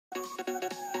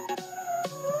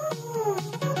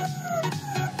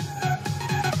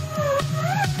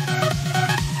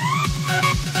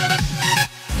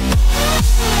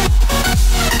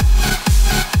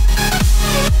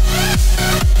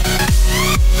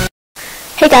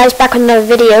Hey guys, back with another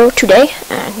video today.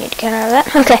 I need to get out of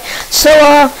that. Okay,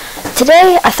 so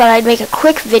today I thought I'd make a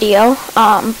quick video.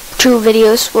 2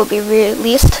 videos will be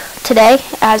released today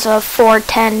as of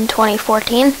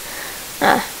 4/10/2014.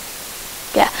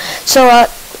 Yeah. So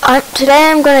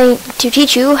today I'm going to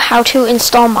teach you how to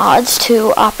install mods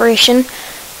to Operation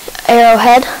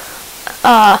Arrowhead.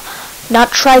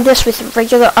 Not tried this with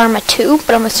regular Arma 2,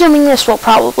 but I'm assuming this will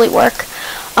probably work.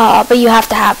 But you have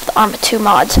to have the Arma 2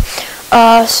 mods.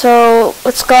 So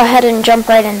let's go ahead and jump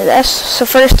right into this. So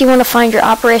first you want to find your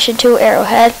Operation 2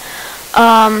 Arrowhead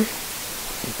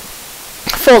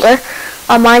folder.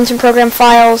 Mine's in Program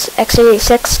Files,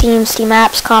 x86, Steam, Steam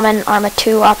Apps, Common, Arma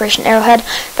 2, Operation Arrowhead.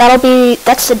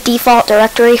 That's the default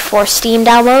directory for Steam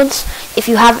downloads. If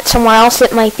you have it somewhere else,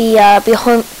 it might be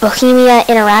Bohemia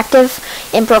Interactive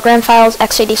in Program Files,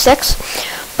 x86.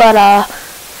 But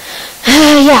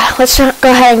yeah, let's go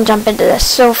ahead and jump into this.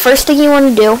 So first thing you want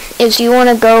to do is you want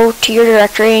to go to your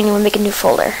directory and you want to make a new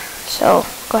folder. So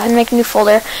go ahead and make a new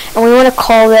folder, and we want to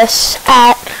call this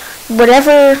at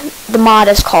whatever the mod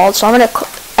is called. So I'm going to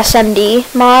SMD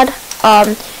mod.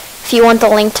 If you want the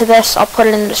link to this, I'll put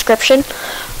it in the description.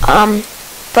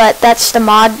 But that's the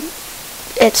mod.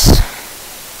 It's,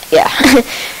 yeah,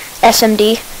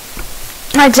 SMD.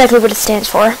 Not exactly what it stands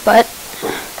for, but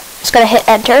just gotta hit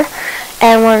enter,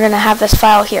 and we're gonna have this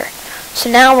file here. So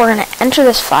now we're gonna enter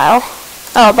this file.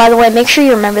 Oh, by the way, make sure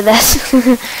you remember this.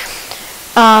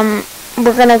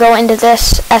 We're gonna go into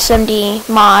this SMD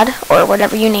mod, or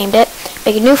whatever you named it,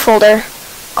 make a new folder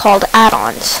called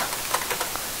addons.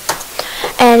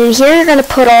 And in here you're gonna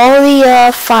put all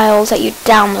the files that you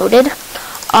downloaded.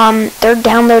 They're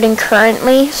downloading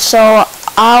currently, so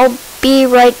I'll be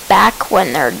right back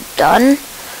when they're done.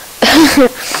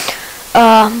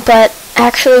 But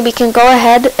actually we can go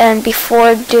ahead and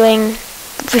before putting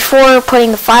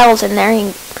the files in there,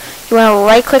 you want to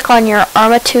right click on your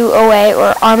Arma 2 OA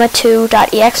or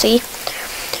arma2.exe,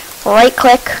 right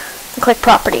click and click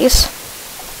properties.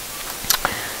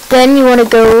 Then you want to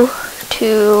go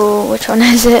to, which one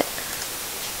is it?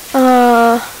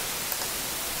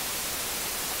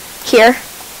 Here.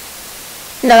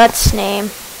 No, that's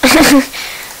name.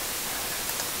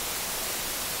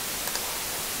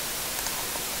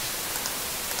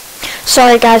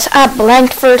 Sorry guys, I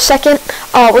blanked for a second.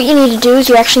 What you need to do is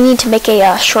you actually need to make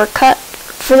a shortcut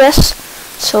for this.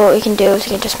 So what you can do is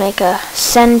you can just make a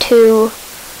send to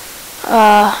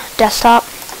desktop.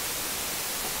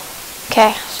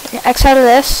 Okay, so X out of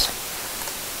this,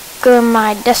 go to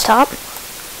my desktop.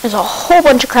 There's a whole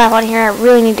bunch of crap on here. I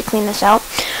really need to clean this out.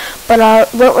 But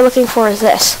what we're looking for is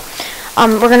this.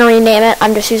 We're going to rename it.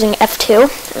 I'm just using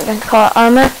F2. We're going to call it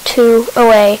Arma 2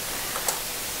 OA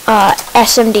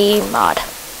SMD mod.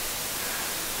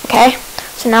 Okay,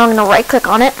 so now I'm going to right click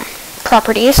on it,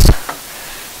 properties,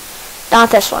 not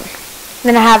this one. I'm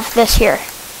going to have this here.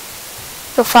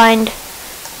 You'll find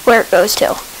where it goes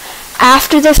to.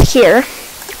 After this here,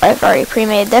 I've already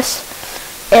pre-made this,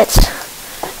 it's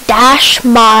dash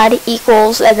mod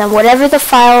equals, and then whatever the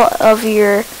file of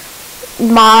your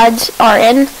mods are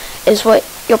in is what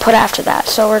you'll put after that.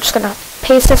 So we're just going to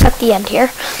paste this at the end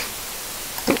here.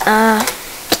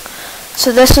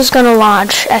 So this is going to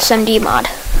launch SMD mod.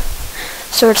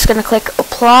 So we're just going to click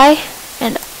apply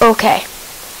and OK.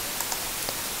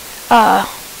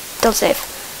 Don't save.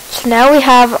 So now we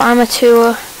have Arma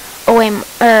 2 OA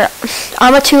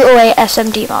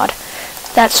SMD mod.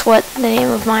 That's what the name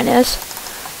of mine is.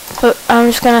 But I'm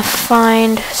just going to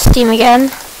find Steam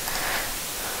again.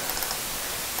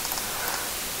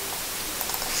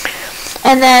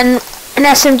 And then an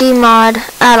SMD mod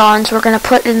add-ons we're going to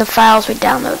put in the files we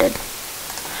downloaded.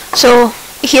 So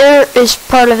here is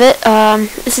part of it.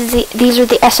 These are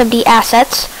the SMD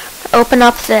assets. Open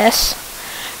up this,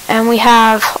 and we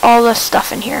have all this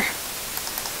stuff in here.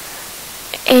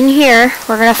 In here,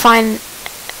 we're gonna find,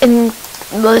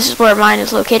 well, this is where mine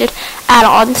is located,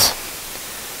 add-ons.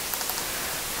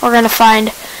 We're gonna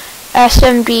find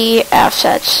SMD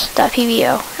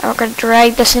assets.pbo, and we're gonna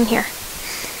drag this in here.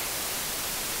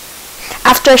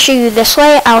 After I show you this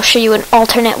way, I'll show you an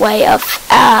alternate way of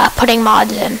putting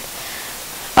mods in.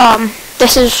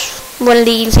 This is one of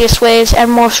the easiest ways and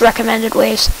most recommended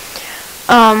ways.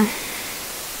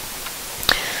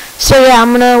 So yeah,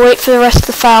 I'm gonna wait for the rest of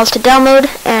the files to download,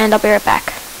 and I'll be right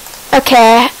back.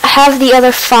 Okay, I have the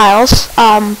other files,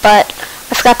 but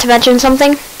I forgot to mention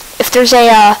something. If there's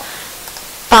a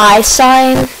buy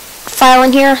sign file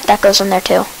in here, that goes in there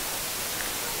too.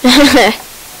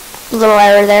 Little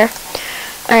error there.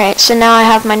 Alright, so now I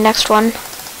have my next one.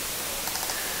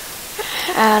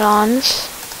 Add-ons.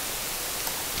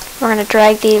 We're going to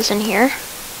drag these in here.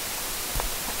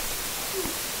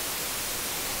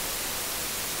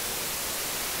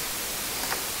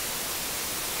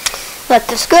 let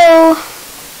this go.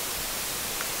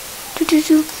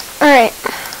 Alright.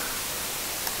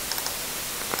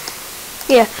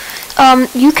 Yeah.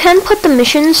 You can put the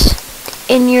missions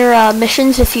in your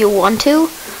missions if you want to.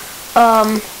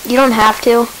 You don't have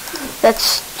to.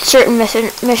 That's certain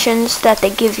missions that they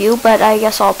give you, but I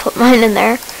guess I'll put mine in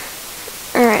there.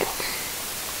 Alright.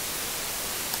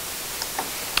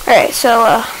 Alright,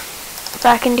 so,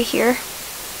 back into here.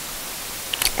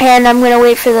 And I'm going to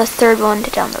wait for the third one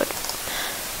to download.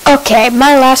 Okay,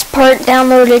 my last part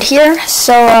downloaded here,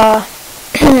 so,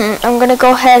 I'm going to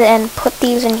go ahead and put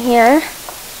these in here.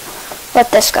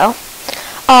 Let this go.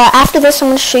 After this, I'm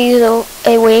going to show you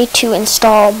a way to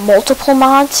install multiple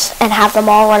mods and have them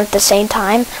all run at the same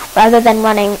time, rather than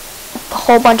running a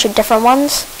whole bunch of different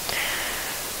ones.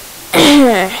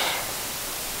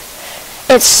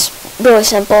 It's really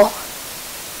simple.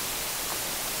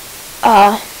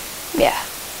 Yeah.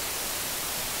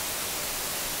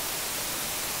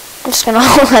 I'm just gonna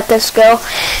let this go.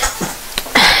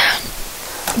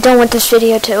 Don't want this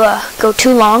video to go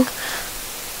too long.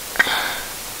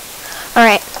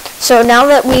 Alright, so now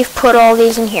that we've put all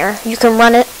these in here, you can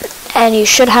run it, and you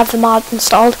should have the mod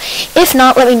installed. If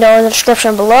not, let me know in the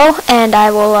description below, and I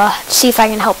will see if I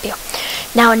can help you.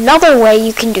 Now, another way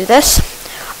you can do this,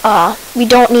 we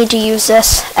don't need to use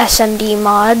this SMD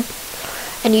mod,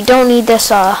 and you don't need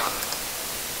this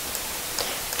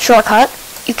shortcut.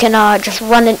 You can just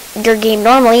run your game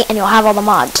normally, and you'll have all the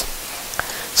mods.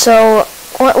 So,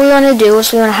 what we want to do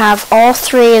is we want to have all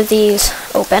three of these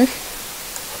open.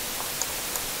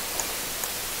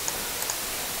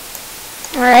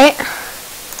 Alright.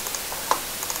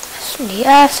 SMD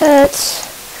assets.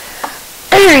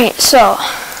 Alright, so,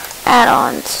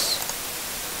 add-ons.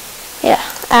 Yeah,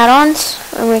 add-ons.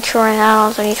 We'll make sure we're in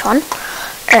add-ons on each one.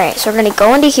 Alright, so we're going to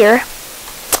go into here.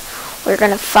 We're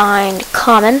going to find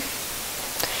common.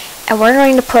 And we're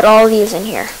going to put all these in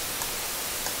here.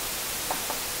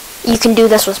 You can do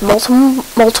this with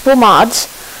multiple mods.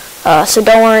 So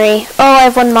don't worry. Oh, I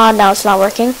have one mod now, it's not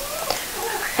working.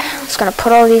 I'm just going to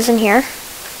put all these in here.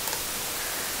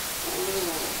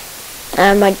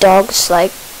 And my dog's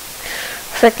like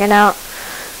freaking out.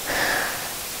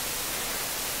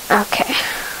 Okay.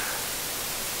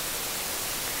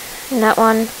 And that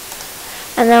one.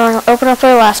 And then we're going to open up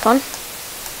our last one.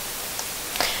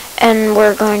 And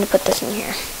we're going to put this in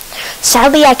here.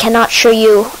 Sadly, I cannot show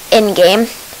you in-game.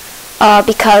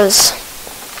 Because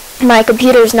my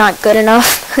computer is not good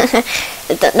enough.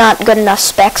 Not good enough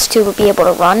specs to be able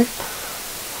to run.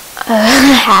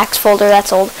 Hacks folder,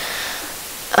 that's old.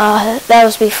 That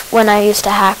was when I used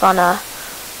to hack on a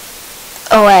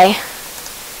OA.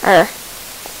 Or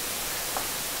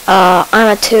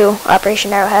Arma 2,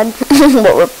 Operation Arrowhead.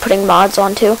 What we're putting mods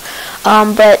onto.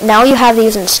 But now you have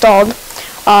these installed.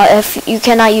 If you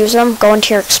cannot use them, go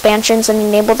into your expansions and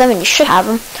enable them, and you should have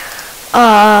them.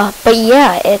 But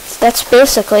yeah, that's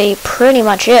basically pretty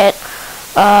much it.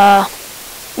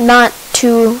 Not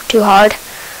too hard.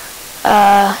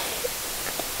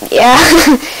 Yeah.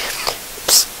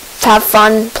 Just have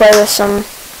fun, play with some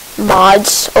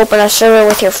mods, open a server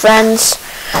with your friends.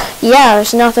 Yeah,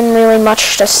 there's nothing really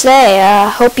much to say.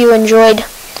 Hope you enjoyed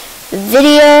the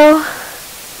video.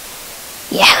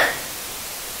 Yeah.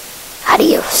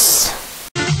 Adios.